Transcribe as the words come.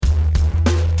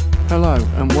Hello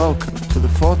and welcome to the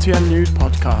 40N News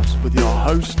Podcast with your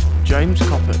host, James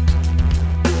Coppett.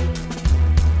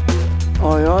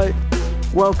 Oi,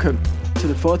 welcome to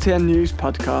the 40N News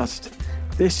Podcast.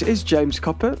 This is James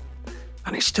Coppett,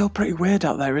 and it's still pretty weird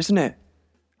out there, isn't it?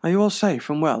 Are you all safe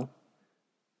and well?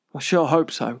 I sure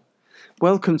hope so.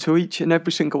 Welcome to each and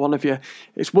every single one of you.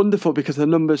 It's wonderful because the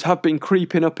numbers have been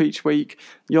creeping up each week.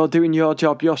 You're doing your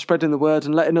job, you're spreading the word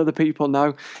and letting other people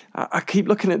know. I keep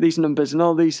looking at these numbers and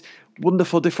all these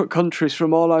wonderful different countries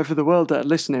from all over the world that are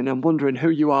listening and wondering who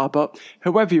you are. But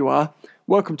whoever you are,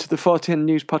 welcome to the 40N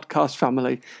News Podcast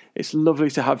family. It's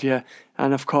lovely to have you,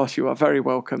 and of course you are very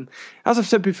welcome. As I've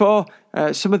said before,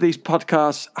 some of these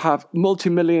podcasts have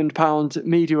multi-million pound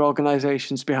media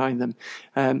organisations behind them,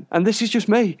 and this is just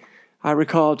me. I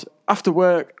record after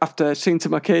work, after seeing to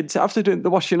my kids, after doing the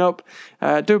washing up,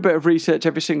 do a bit of research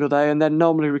every single day, and then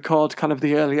normally record kind of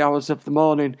the early hours of the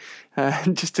morning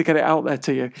just to get it out there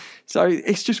to you. So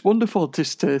it's just wonderful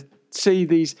just to see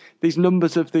these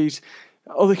numbers of these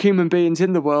other human beings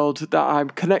in the world that I'm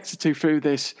connected to through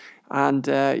this. And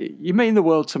you mean the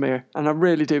world to me, and I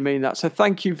really do mean that. So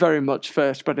thank you very much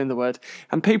for spreading the word.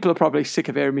 And people are probably sick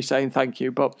of hearing me saying thank you,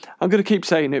 but I'm going to keep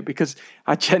saying it because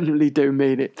I genuinely do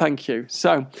mean it. Thank you.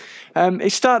 So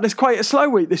it started as quite a slow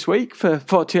week this week for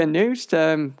 40N News.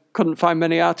 Couldn't find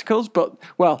many articles, but,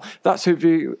 well, that's if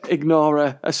you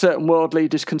ignore a certain world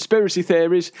leader's conspiracy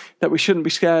theories that we shouldn't be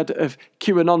scared of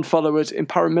QAnon followers in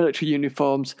paramilitary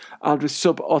uniforms armed with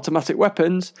sub-automatic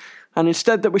weapons, and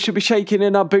instead that we should be shaking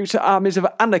in our boots at armies of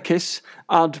anarchists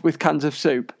armed with cans of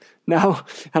soup. Now,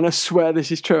 and I swear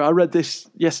this is true, I read this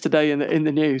yesterday in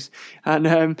the news, and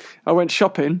I went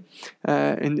shopping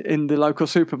in the local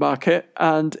supermarket,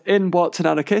 and in walked an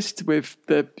anarchist with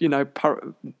the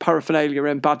paraphernalia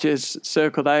and badges,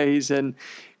 circled A's and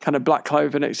kind of black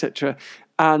clothing, etc.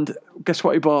 And guess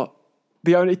what he bought?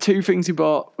 The only two things he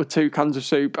bought were 2 cans of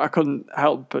soup. I couldn't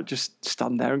help but just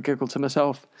stand there and giggle to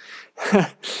myself.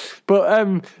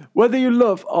 But whether you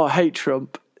love or hate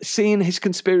Trump, seeing his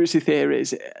conspiracy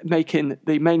theories making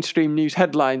the mainstream news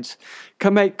headlines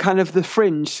can make kind of the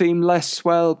fringe seem less,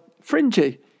 well,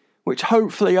 fringy, which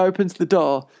hopefully opens the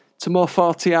door to more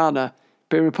Fortiana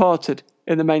being reported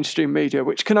in the mainstream media,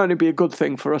 which can only be a good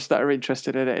thing for us that are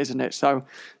interested in it, isn't it? So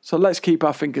let's keep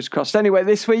our fingers crossed. Anyway,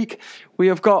 this week we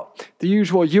have got the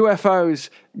usual UFOs,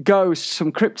 ghosts,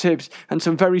 some cryptids, and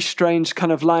some very strange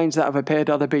kind of lines that have appeared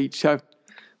on the beach. So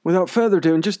without further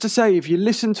ado, and just to say, if you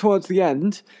listen towards the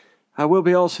end, I will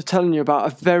be also telling you about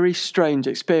a very strange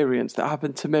experience that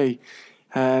happened to me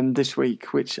this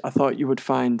week, which I thought you would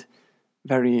find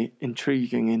very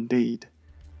intriguing indeed.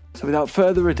 So without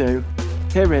further ado,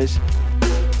 here is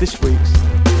this week's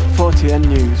 40N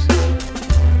News.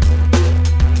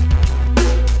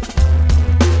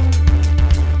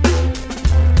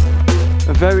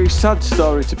 A very sad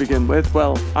story to begin with.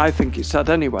 Well, I think it's sad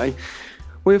anyway.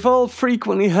 We've all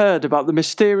frequently heard about the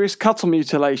mysterious cattle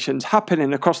mutilations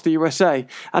happening across the USA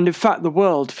and in fact the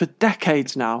world for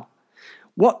decades now.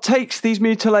 What takes these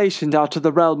mutilations out of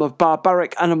the realm of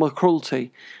barbaric animal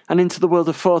cruelty and into the world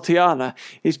of Fortiana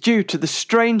is due to the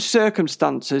strange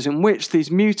circumstances in which these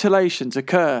mutilations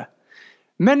occur.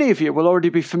 Many of you will already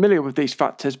be familiar with these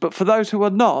factors, but for those who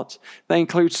are not, they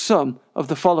include some of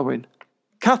the following.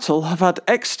 Cattle have had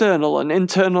external and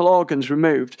internal organs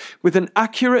removed with an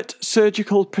accurate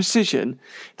surgical precision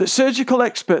that surgical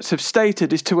experts have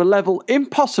stated is to a level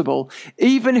impossible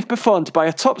even if performed by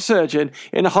a top surgeon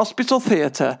in a hospital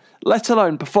theatre, let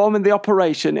alone performing the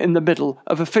operation in the middle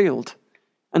of a field.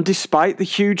 And despite the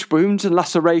huge wounds and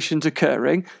lacerations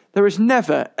occurring, there is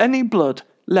never any blood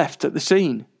left at the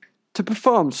scene. To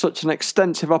perform such an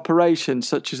extensive operation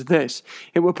such as this,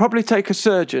 it will probably take a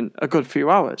surgeon a good few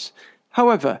hours.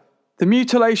 However, the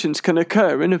mutilations can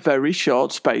occur in a very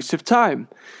short space of time,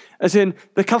 as in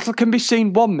the cattle can be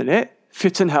seen 1 minute,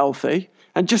 fit and healthy,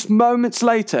 and just moments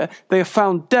later they are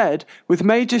found dead with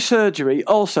major surgery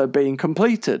also being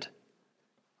completed.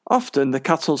 Often the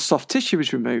cattle's soft tissue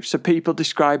is removed, so people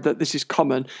describe that this is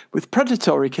common with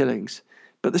predatory killings,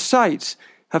 but the sites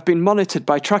have been monitored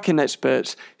by tracking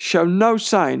experts, show no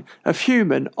sign of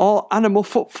human or animal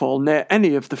footfall near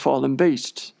any of the fallen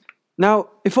beasts. Now,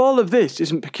 if all of this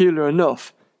isn't peculiar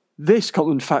enough, this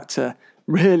common factor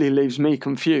really leaves me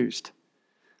confused.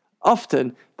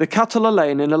 Often, the cattle are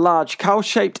laying in a large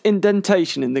cow-shaped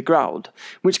indentation in the ground,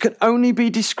 which can only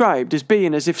be described as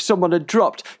being as if someone had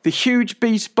dropped the huge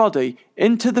beast's body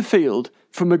into the field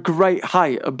from a great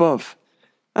height above.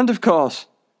 And of course,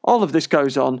 all of this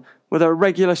goes on with our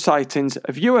regular sightings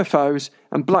of UFOs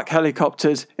and black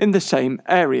helicopters in the same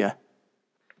area.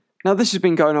 Now, this has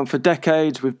been going on for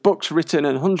decades, with books written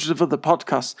and hundreds of other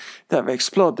podcasts that have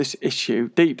explored this issue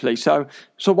deeply. So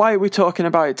why are we talking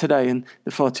about it today in the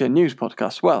 4TN News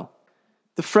podcast? Well,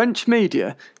 the French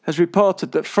media has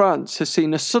reported that France has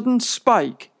seen a sudden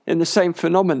spike in the same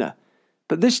phenomena,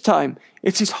 but this time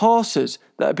it is horses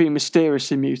that are being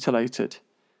mysteriously mutilated.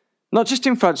 Not just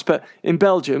in France, but in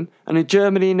Belgium and in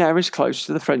Germany in areas close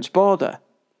to the French border.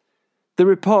 The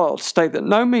reports state that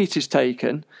no meat is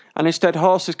taken, and instead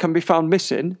horses can be found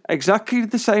missing, exactly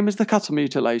the same as the cattle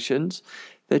mutilations,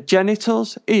 their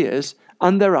genitals, ears,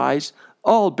 and their eyes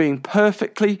all being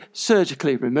perfectly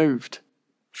surgically removed.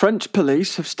 French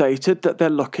police have stated that they're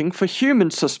looking for human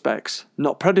suspects,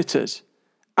 not predators,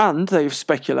 and they have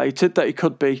speculated that it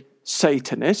could be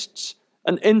Satanists,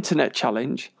 an internet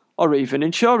challenge, or even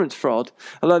insurance fraud,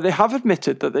 although they have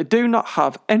admitted that they do not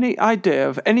have any idea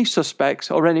of any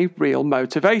suspects or any real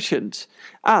motivations,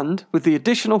 and with the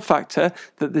additional factor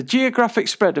that the geographic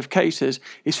spread of cases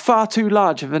is far too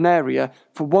large of an area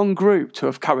for one group to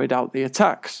have carried out the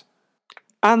attacks.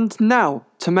 And now,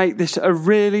 to make this a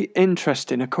really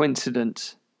interesting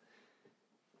coincidence.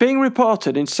 Being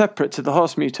reported in separate to the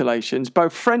horse mutilations,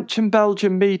 both French and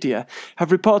Belgian media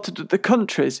have reported that the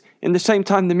countries, in the same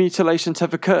time the mutilations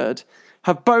have occurred,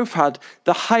 have both had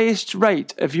the highest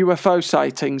rate of UFO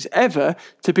sightings ever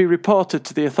to be reported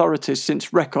to the authorities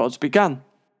since records began.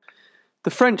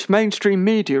 The French mainstream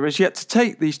media has yet to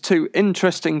take these two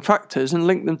interesting factors and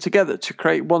link them together to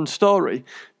create one story,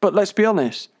 but let's be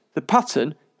honest, the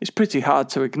pattern is pretty hard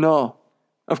to ignore.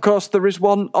 Of course, there is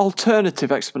one alternative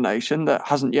explanation that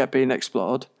hasn't yet been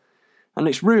explored, and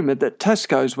it's rumoured that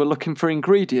Tesco's were looking for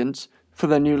ingredients for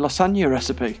their new lasagna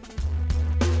recipe.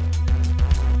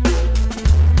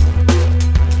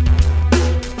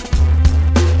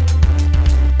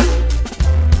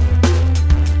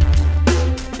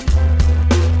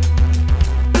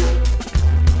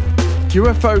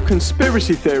 UFO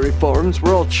conspiracy theory forums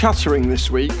were all chattering this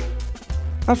week.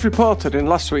 As reported in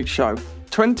last week's show,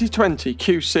 2020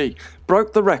 QC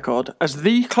broke the record as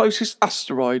the closest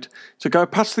asteroid to go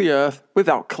past the Earth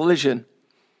without collision.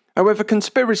 However,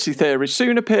 conspiracy theories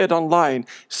soon appeared online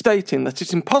stating that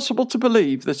it's impossible to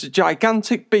believe that a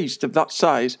gigantic beast of that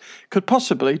size could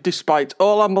possibly, despite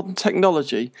all our modern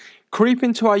technology, creep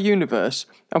into our universe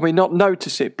and we not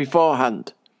notice it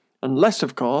beforehand. Unless,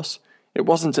 of course, it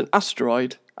wasn't an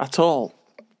asteroid at all.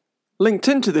 Linked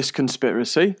into this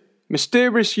conspiracy,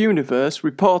 Mysterious Universe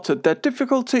reported their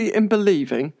difficulty in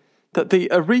believing that the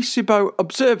Arecibo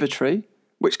Observatory,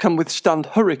 which can withstand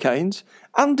hurricanes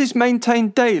and is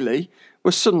maintained daily,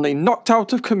 was suddenly knocked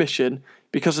out of commission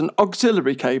because an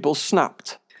auxiliary cable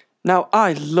snapped. Now,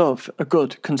 I love a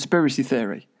good conspiracy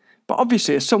theory, but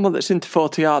obviously as someone that's into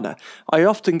Forteana, I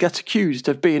often get accused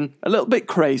of being a little bit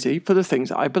crazy for the things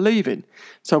that I believe in.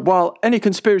 So while any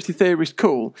conspiracy theory is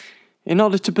cool, in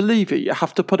order to believe it, you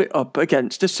have to put it up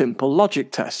against a simple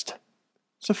logic test.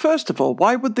 So first of all,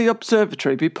 why would the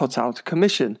observatory be put out of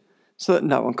commission, so that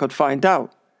no one could find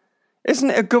out?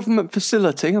 Isn't it a government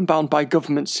facility and bound by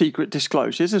government secret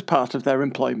disclosures as part of their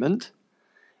employment?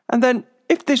 And then,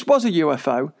 if this was a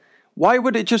UFO, why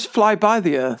would it just fly by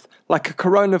the Earth like a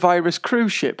coronavirus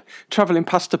cruise ship travelling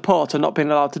past a port and not being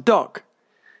allowed to dock?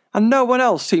 And no one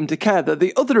else seemed to care that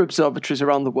the other observatories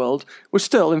around the world were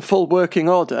still in full working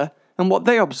order, and what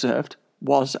they observed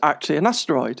was actually an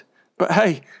asteroid. But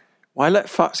hey, why let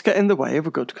facts get in the way of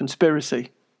a good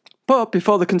conspiracy? But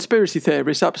before the conspiracy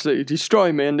theorists absolutely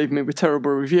destroy me and leave me with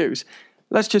terrible reviews,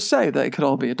 let's just say that it could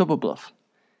all be a double bluff.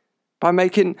 By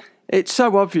making it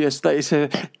so obvious that it's a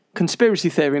conspiracy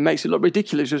theory makes it look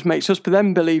ridiculous, which makes us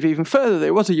then believe even further that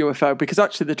it was a UFO, because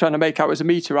actually they're trying to make out it was a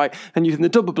meteorite and using the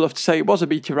double bluff to say it was a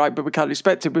meteorite, but we can't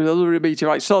expect it because other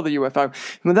meteorites saw the UFO. And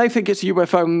when they think it's a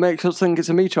UFO and makes us think it's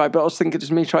a meteorite, but us think it's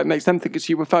a meteorite makes them think it's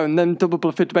a UFO, and then double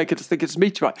bluff it to make us think it's a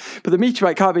meteorite. But the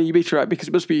meteorite can't be a meteorite because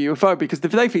it must be a UFO, because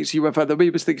if they think it's a UFO, then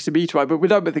we must think it's a meteorite, but we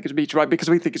don't think it's a meteorite because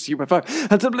we think it's a UFO.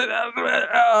 And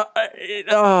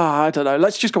I don't know.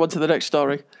 Let's just go on to the next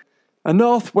story. A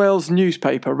North Wales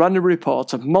newspaper ran a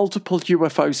report of multiple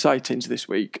UFO sightings this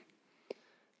week.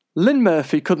 Lynn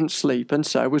Murphy couldn't sleep and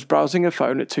so was browsing her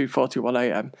phone at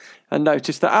 2:41am and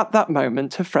noticed that at that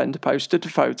moment her friend posted a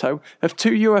photo of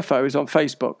two UFOs on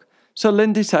Facebook. So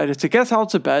Lynn decided to get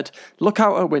out of bed, look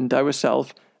out her window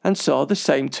herself, and saw the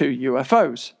same two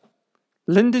UFOs.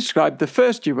 Lynn described the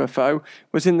first UFO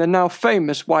was in the now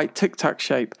famous white Tic Tac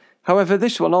shape. However,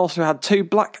 this one also had two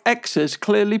black X's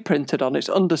clearly printed on its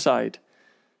underside.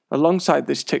 Alongside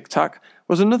this Tic Tac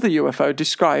was another UFO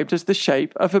described as the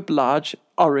shape of a large,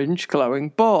 orange, glowing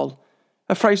ball,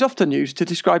 a phrase often used to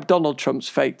describe Donald Trump's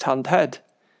fake tanned head.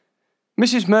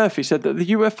 Mrs. Murphy said that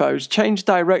the UFOs changed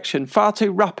direction far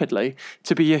too rapidly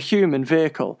to be a human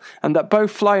vehicle, and that both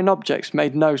flying objects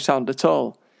made no sound at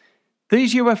all.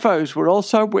 These UFOs were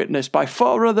also witnessed by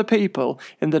 4 other people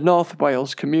in the North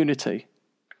Wales community.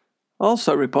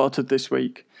 Also reported this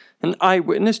week, an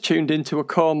eyewitness tuned into a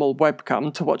Cornwall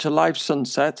webcam to watch a live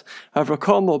sunset over a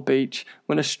Cornwall beach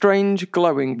when a strange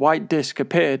glowing white disc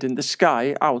appeared in the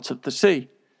sky out of the sea.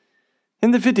 In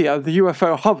the video, the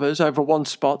UFO hovers over one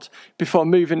spot before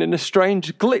moving in a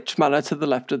strange glitch manner to the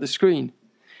left of the screen.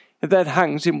 It then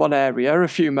hangs in one area a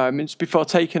few moments before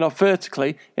taking off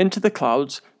vertically into the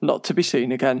clouds, not to be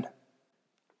seen again.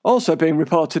 Also being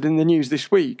reported in the news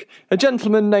this week, a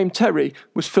gentleman named Terry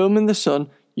was filming the sun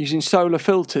using solar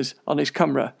filters on his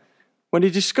camera when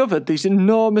he discovered these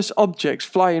enormous objects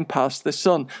flying past the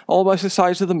sun, almost the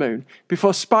size of the moon,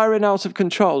 before spiraling out of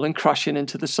control and crashing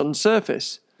into the sun's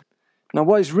surface. Now,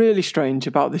 what is really strange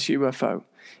about this UFO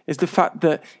is the fact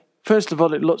that, first of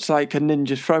all, it looks like a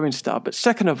ninja throwing star, but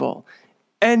second of all,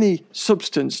 any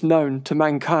substance known to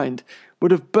mankind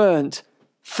would have burnt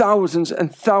thousands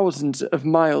and thousands of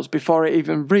miles before it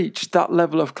even reached that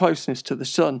level of closeness to the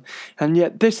sun. And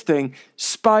yet this thing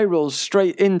spirals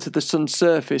straight into the sun's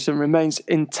surface and remains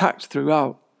intact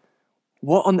throughout.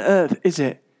 What on earth is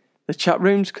it? The chat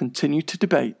rooms continue to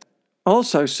debate.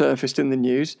 Also surfaced in the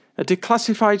news, a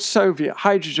declassified Soviet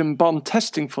hydrogen bomb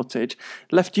testing footage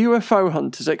left UFO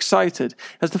hunters excited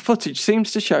as the footage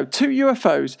seems to show 2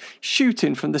 UFOs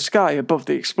shooting from the sky above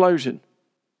the explosion.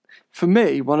 For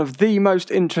me, one of the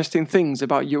most interesting things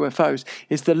about UFOs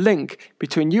is the link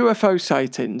between UFO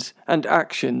sightings and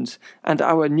actions and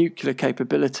our nuclear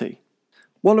capability.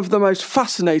 One of the most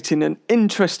fascinating and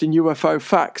interesting UFO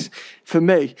facts for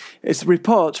me is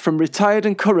reports from retired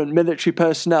and current military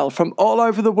personnel from all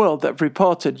over the world that have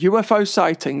reported UFO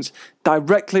sightings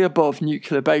directly above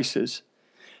nuclear bases.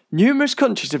 Numerous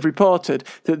countries have reported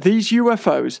that these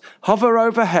UFOs hover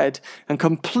overhead and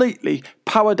completely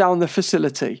power down the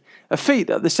facility, a feat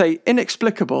that they say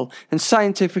inexplicable and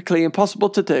scientifically impossible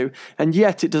to do, and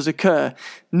yet it does occur.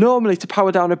 Normally to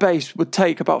power down a base would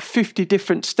take about 50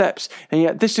 different steps, and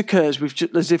yet this occurs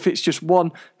as if it's just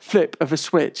one flip of a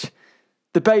switch.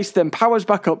 The base then powers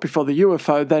back up before the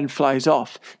UFO then flies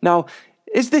off. Now,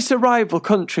 is this a rival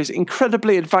country's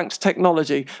incredibly advanced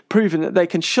technology proving that they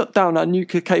can shut down our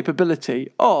nuclear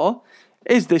capability, or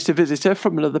is this a visitor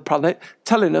from another planet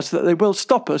telling us that they will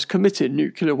stop us committing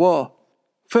nuclear war?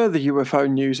 Further UFO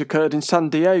news occurred in San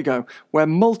Diego, where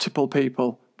multiple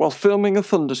people, while filming a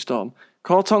thunderstorm,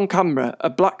 caught on camera a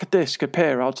black disc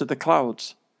appear out of the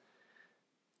clouds.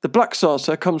 The black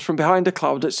saucer comes from behind a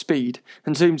cloud at speed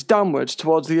and zooms downwards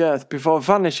towards the Earth before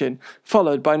vanishing,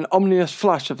 followed by an ominous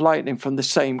flash of lightning from the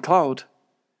same cloud.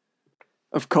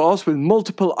 Of course, with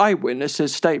multiple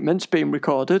eyewitnesses' statements being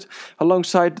recorded,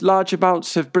 alongside large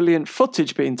amounts of brilliant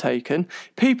footage being taken,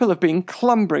 people have been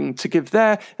clambering to give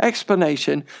their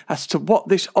explanation as to what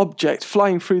this object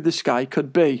flying through the sky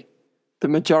could be. The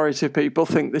majority of people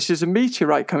think this is a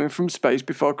meteorite coming from space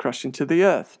before crashing to the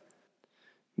Earth.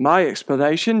 My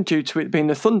explanation, due to it being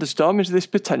a thunderstorm, is this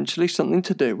potentially something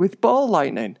to do with ball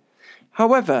lightning.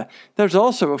 However, there's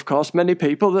also, of course, many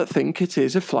people that think it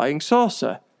is a flying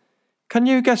saucer. Can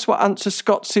you guess what answer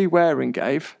Scott C. Waring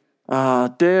gave?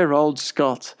 Ah, dear old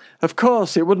Scott. Of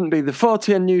course, it wouldn't be the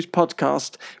 4TN News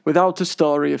podcast without a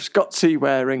story of Scott C.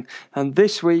 Waring, and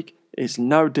this week is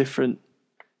no different.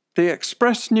 The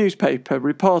Express newspaper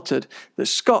reported that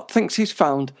Scott thinks he's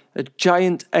found a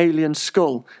giant alien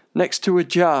skull next to a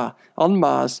jar on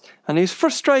Mars, and he's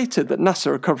frustrated that NASA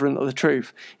are covering up the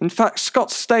truth. In fact,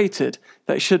 Scott stated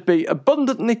that it should be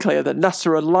abundantly clear that NASA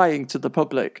are lying to the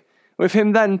public, with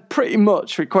him then pretty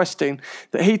much requesting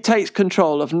that he takes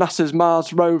control of NASA's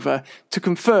Mars rover to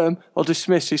confirm or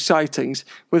dismiss his sightings,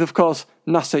 with, of course,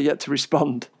 NASA yet to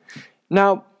respond.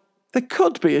 Now, there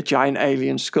could be a giant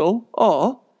alien skull,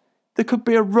 or there could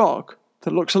be a rock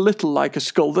that looks a little like a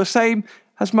skull, the same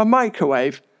as my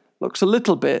microwave looks a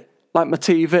little bit like my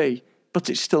TV, but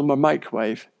it's still my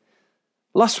microwave.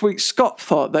 Last week, Scott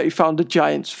thought that he found a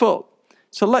giant's foot,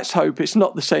 so let's hope it's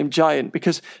not the same giant,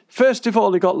 because first of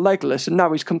all he got legless and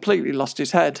now he's completely lost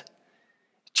his head.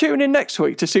 Tune in next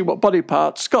week to see what body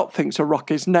part Scott thinks a rock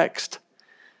is next.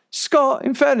 Scott,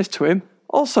 in fairness to him,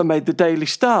 also made the Daily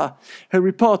Star, who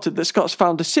reported that Scott's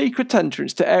found a secret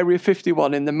entrance to Area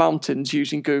 51 in the mountains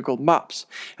using Google Maps,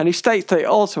 and he states that it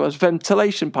also has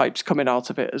ventilation pipes coming out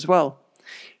of it as well.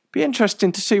 Be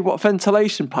interesting to see what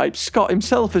ventilation pipes Scott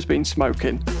himself has been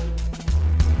smoking.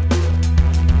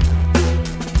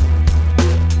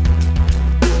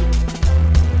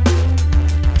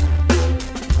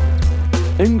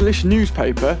 English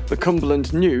newspaper, the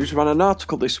Cumberland News, ran an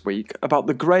article this week about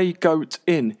the Grey Goat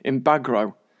Inn in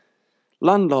Bagro.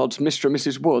 Landlords Mr. and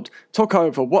Mrs. Wood took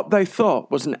over what they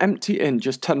thought was an empty inn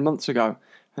just 10 months ago,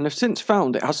 and have since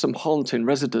found it has some haunting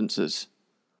residences.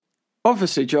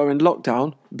 Obviously, during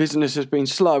lockdown, business has been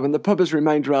slow and the pub has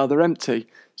remained rather empty,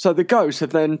 so the ghosts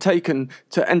have then taken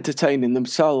to entertaining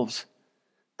themselves.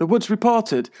 The Woods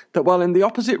reported that while in the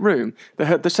opposite room, they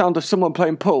heard the sound of someone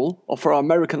playing pool, or for our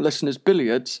American listeners,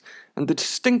 billiards, and the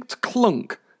distinct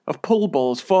clunk of pool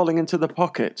balls falling into the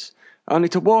pockets, only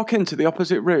to walk into the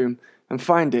opposite room and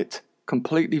find it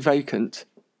completely vacant.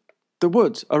 The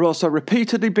Woods are also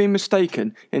repeatedly being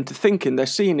mistaken into thinking they're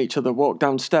seeing each other walk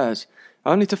downstairs,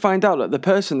 only to find out that the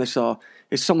person they saw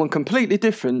is someone completely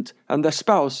different and their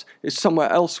spouse is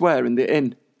somewhere elsewhere in the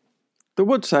inn. The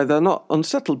Woods say they're not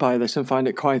unsettled by this and find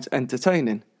it quite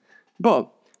entertaining. But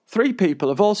 3 people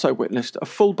have also witnessed a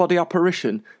full-body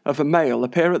apparition of a male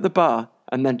appear at the bar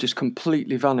and then just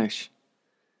completely vanish.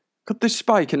 Could this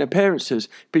spike in appearances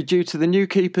be due to the new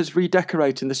keepers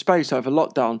redecorating the space over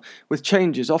lockdown, with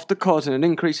changes often causing an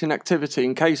increase in activity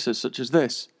in cases such as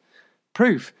this?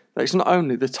 Proof that it's not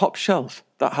only the top shelf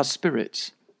that has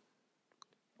spirits.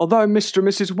 Although Mr. and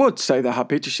Mrs. Wood say they're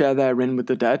happy to share their inn with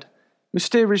the dead,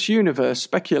 Mysterious Universe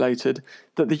speculated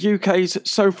that the UK's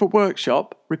Sofa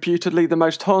Workshop, reputedly the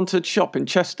most haunted shop in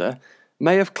Chester,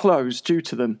 may have closed due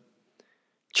to them.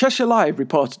 Cheshire Live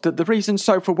reported that the reason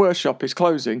Sofa Workshop is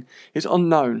closing is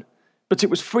unknown, but it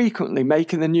was frequently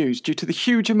making the news due to the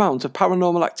huge amount of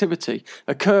paranormal activity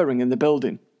occurring in the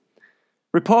building.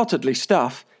 Reportedly,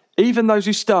 staff, even those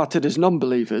who started as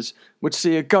non-believers, would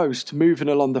see a ghost moving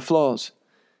along the floors.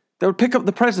 They would pick up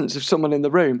the presence of someone in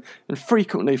the room and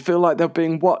frequently feel like they were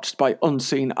being watched by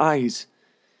unseen eyes.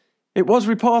 It was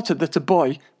reported that a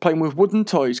boy playing with wooden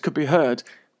toys could be heard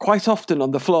quite often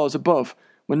on the floors above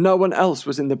when no one else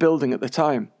was in the building at the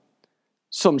time.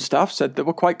 Some staff said they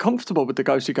were quite comfortable with the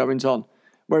ghostly goings-on,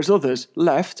 whereas others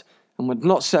left and would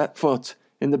not set foot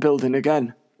in the building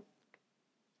again.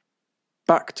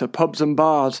 Back to pubs and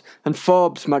bars, and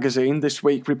Forbes magazine this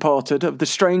week reported of the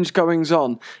strange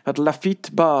goings-on at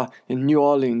Lafite Bar in New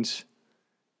Orleans.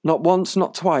 Not once,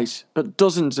 not twice, but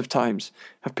dozens of times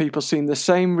have people seen the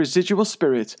same residual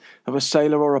spirit of a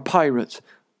sailor or a pirate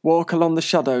walk along the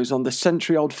shadows on the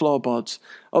century-old floorboards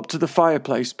up to the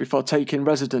fireplace before taking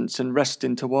residence and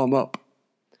resting to warm up.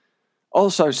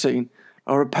 Also seen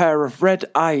are a pair of red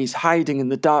eyes hiding in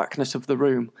the darkness of the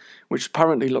room, which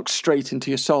apparently look straight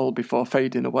into your soul before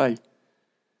fading away.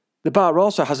 The bar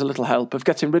also has a little help of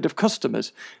getting rid of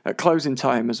customers at closing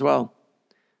time as well.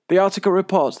 The article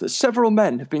reports that several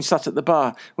men have been sat at the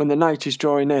bar when the night is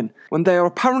drawing in, when they are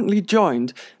apparently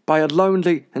joined by a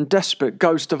lonely and desperate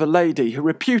ghost of a lady who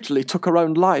reputedly took her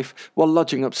own life while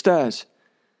lodging upstairs.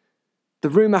 The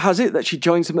rumour has it that she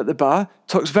joins them at the bar,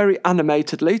 talks very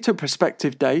animatedly to a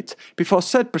prospective date, before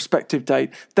said prospective date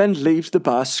then leaves the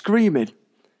bar screaming.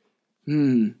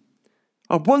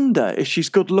 I wonder if she's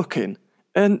good looking,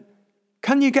 and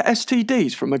can you get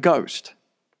STDs from a ghost?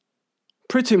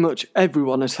 Pretty much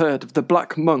everyone has heard of the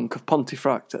Black Monk of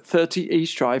Pontefract at 30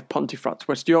 East Drive, Pontefract,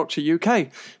 West Yorkshire, UK,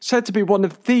 said to be one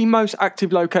of the most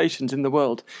active locations in the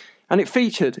world, and it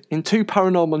featured in 2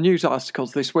 paranormal news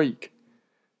articles this week.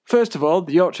 First of all,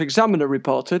 the Yorkshire Examiner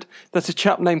reported that a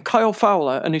chap named Kyle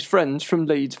Fowler and his friends from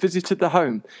Leeds visited the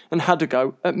home and had a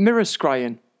go at mirror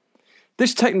scrying.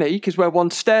 This technique is where one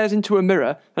stares into a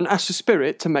mirror and asks a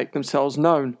spirit to make themselves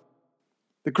known.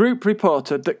 The group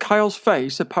reported that Kyle's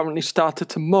face apparently started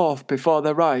to morph before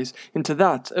their eyes into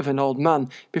that of an old man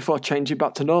before changing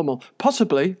back to normal,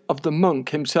 possibly of the monk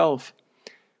himself.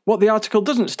 What the article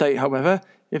doesn't state, however,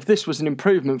 if this was an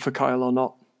improvement for Kyle or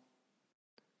not.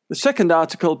 The second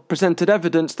article presented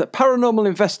evidence that paranormal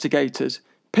investigators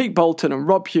Pete Bolton and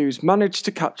Rob Hughes managed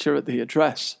to capture at the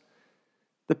address.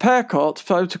 The pair caught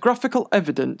photographical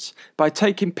evidence by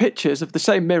taking pictures of the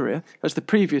same mirror as the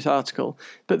previous article,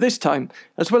 but this time,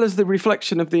 as well as the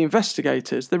reflection of the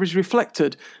investigators, there is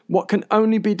reflected what can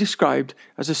only be described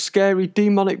as a scary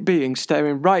demonic being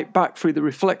staring right back through the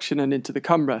reflection and into the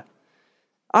camera.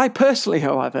 I personally,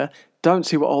 however, don't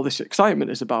see what all this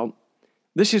excitement is about.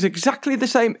 This is exactly the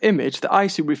same image that I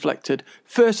see reflected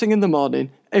first thing in the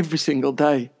morning every single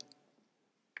day.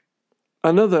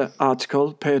 Another article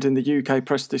appeared in the UK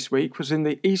press this week was in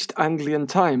the East Anglian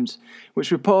Times,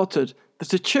 which reported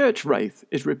that a church wraith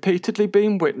is repeatedly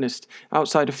being witnessed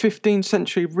outside of 15th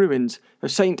century ruins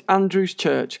of St Andrew's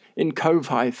Church in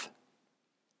Covehythe.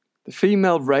 The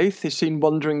female wraith is seen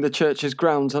wandering the church's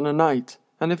grounds on a night,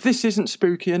 and if this isn't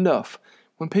spooky enough,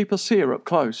 when people see her up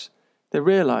close, they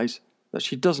realise that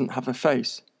she doesn't have a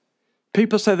face.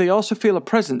 People say they also feel a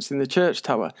presence in the church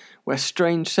tower, where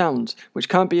strange sounds, which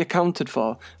can't be accounted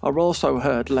for, are also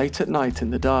heard late at night in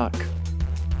the dark.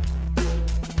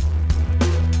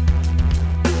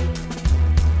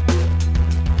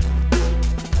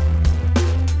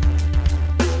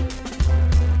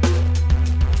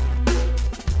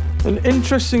 An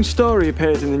interesting story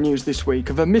appeared in the news this week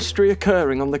of a mystery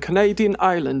occurring on the Canadian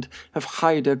island of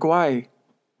Haida Gwaii.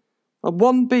 On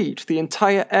one beach, the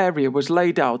entire area was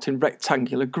laid out in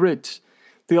rectangular grids.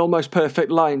 The almost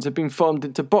perfect lines have been formed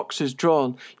into boxes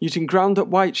drawn using ground-up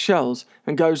white shells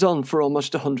and goes on for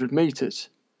almost 100 metres.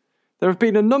 There have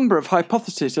been a number of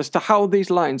hypotheses as to how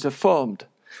these lines are formed.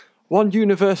 One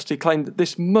university claimed that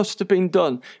this must have been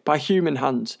done by human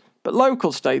hands, but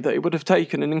locals state that it would have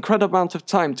taken an incredible amount of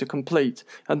time to complete,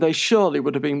 and they surely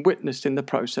would have been witnessed in the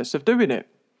process of doing it.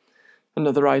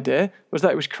 Another idea was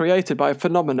that it was created by a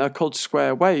phenomena called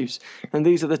square waves, and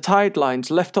these are the tide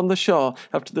lines left on the shore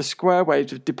after the square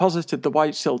waves have deposited the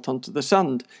white silt onto the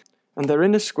sand, and they're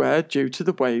in a square due to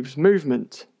the waves'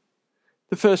 movement.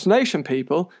 The First Nation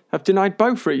people have denied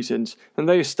both reasons, and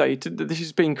they have stated that this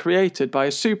has been created by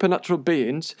supernatural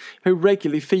beings who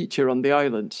regularly feature on the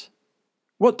islands.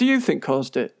 What do you think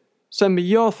caused it? Send me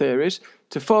your theories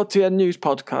to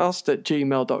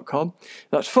 40nnewspodcast@gmail.com.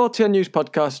 That's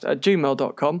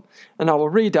 40nnewspodcast@gmail.com, and I will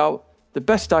read out the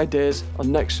best ideas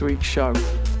on next week's show.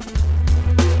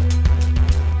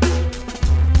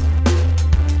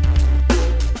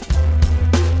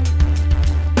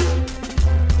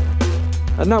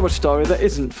 And now a story that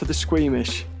isn't for the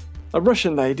squeamish. A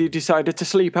Russian lady decided to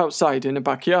sleep outside in a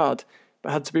backyard,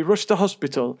 but had to be rushed to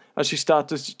hospital as she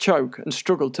started to choke and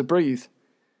struggled to breathe.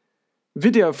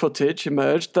 Video footage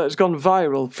emerged that has gone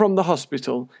viral from the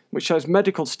hospital, which shows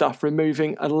medical staff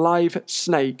removing a live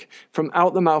snake from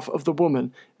out the mouth of the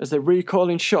woman as they recoil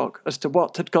in shock as to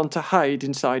what had gone to hide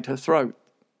inside her throat.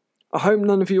 I hope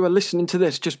none of you are listening to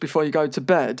this just before you go to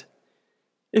bed.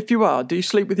 If you are, do you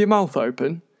sleep with your mouth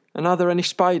open? And are there any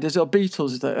spiders or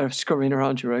beetles that are scurrying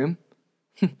around your room?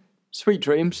 Sweet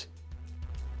dreams.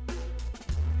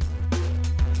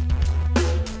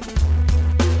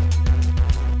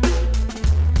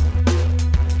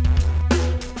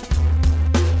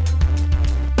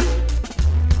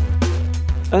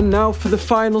 And now for the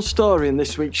final story in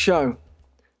this week's show.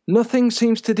 Nothing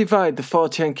seems to divide the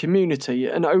 4TN community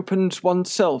and opens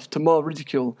oneself to more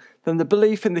ridicule than the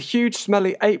belief in the huge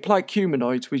smelly ape-like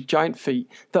humanoids with giant feet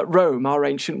that roam our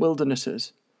ancient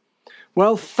wildernesses.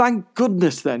 Well, thank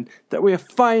goodness then that we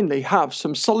finally have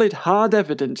some solid hard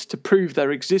evidence to prove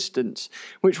their existence,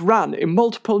 which ran in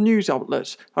multiple news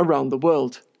outlets around the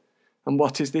world. And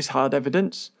what is this hard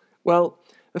evidence? Well,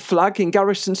 a flag in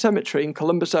Garrison Cemetery in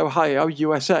Columbus, Ohio,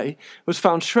 USA, was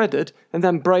found shredded and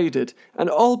then braided, and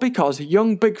all because a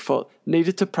young Bigfoot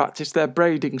needed to practice their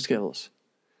braiding skills.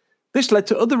 This led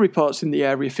to other reports in the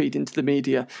area feeding to the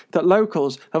media that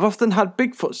locals have often had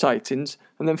Bigfoot sightings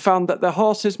and then found that their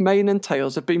horses' mane and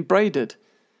tails have been braided.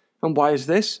 And why is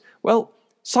this? Well,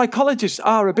 psychologists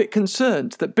are a bit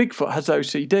concerned that Bigfoot has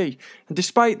OCD, and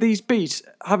despite these beasts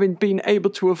having been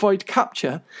able to avoid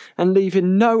capture and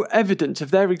leaving no evidence of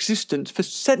their existence for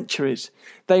centuries,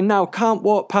 they now can't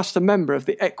walk past a member of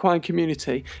the equine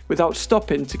community without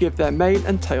stopping to give their mane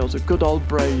and tails a good old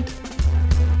braid.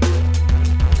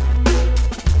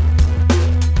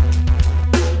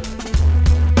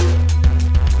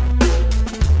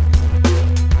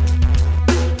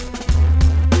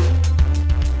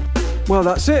 Well,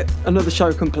 that's it. Another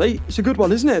show complete. It's a good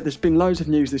one, isn't it? There's been loads of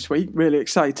news this week. Really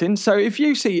exciting. So if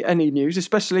you see any news,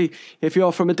 especially if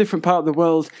you're from a different part of the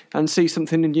world and see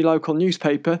something in your local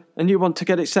newspaper and you want to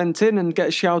get it sent in and get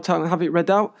a shout out and have it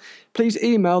read out, please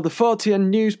email the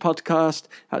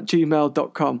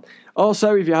 40nnewspodcast@gmail.com.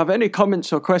 Also, if you have any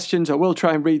comments or questions, I will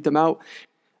try and read them out.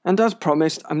 And as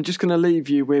promised, I'm just going to leave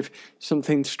you with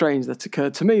something strange that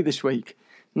occurred to me this week.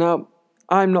 Now,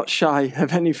 I'm not shy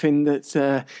of anything that's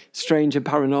strange and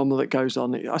paranormal that goes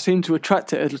on. I seem to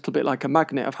attract it a little bit like a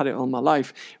magnet. I've had it all my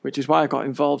life, which is why I got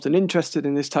involved and interested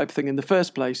in this type of thing in the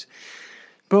first place.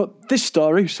 But this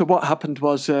story, so what happened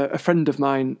was a friend of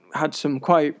mine had some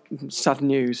quite sad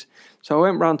news. So I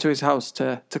went round to his house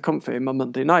to comfort him on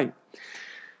Monday night.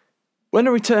 When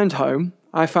I returned home,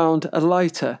 I found a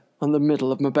lighter on the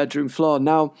middle of my bedroom floor.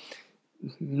 Now,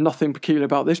 nothing peculiar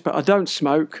about this, but I don't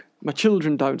smoke. My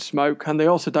children don't smoke, and they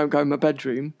also don't go in my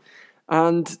bedroom.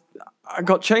 And I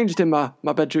got changed in my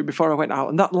bedroom before I went out,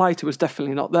 and that lighter was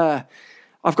definitely not there.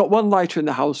 I've got one lighter in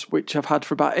the house, which I've had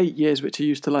for about 8 years, which I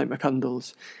use to light my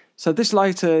candles. So this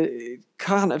lighter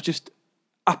can't have just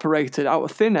apparated out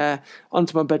of thin air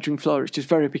onto my bedroom floor. It's just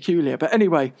very peculiar. But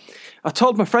anyway, I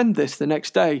told my friend this the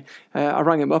next day. I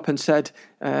rang him up and said,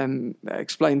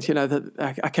 explained,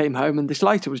 that I came home and this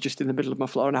lighter was just in the middle of my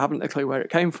floor and I haven't a clue where it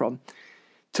came from.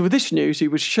 So with this news, he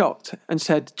was shocked and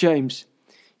said, James,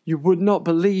 you would not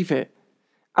believe it.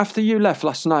 After you left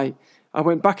last night, I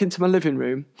went back into my living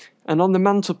room and on the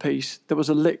mantelpiece there was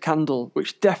a lit candle,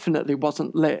 which definitely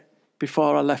wasn't lit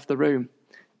before I left the room.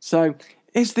 So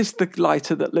is this the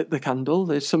lighter that lit the candle?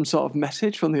 There's some sort of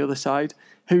message from the other side.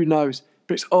 Who knows?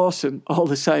 But it's awesome all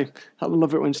the same. I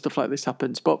love it when stuff like this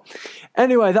happens. But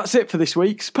anyway, that's it for this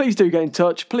week. Please do get in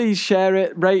touch. Please share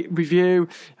it, rate, review.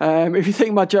 If you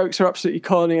think my jokes are absolutely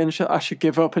corny and I should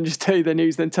give up and just tell you the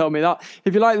news, then tell me that.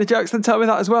 If you like the jokes, then tell me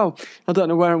that as well. I don't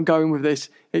know where I'm going with this.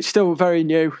 It's still very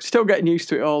new. Still getting used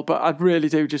to it all. But I really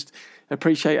do just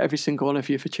appreciate every single one of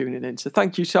you for tuning in. So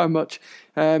thank you so much.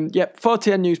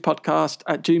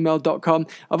 4tnnewspodcast@gmail.com.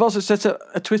 I've also set up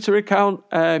a Twitter account.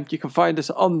 You can find us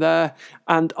on there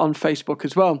and on Facebook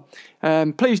as well.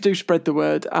 Please do spread the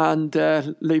word and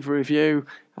leave a review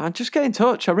and just get in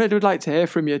touch. I really would like to hear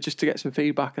from you just to get some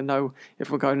feedback and know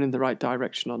if we're going in the right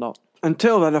direction or not.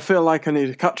 Until then, I feel like I need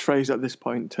a catchphrase at this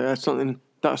point, something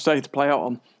that I say to play out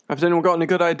on. If anyone got any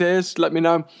good ideas, let me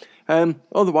know.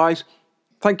 Otherwise,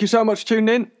 thank you so much for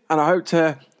tuning in, and I hope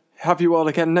to have you all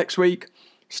again next week.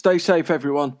 Stay safe,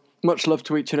 everyone. Much love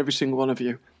to each and every single one of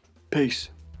you. Peace.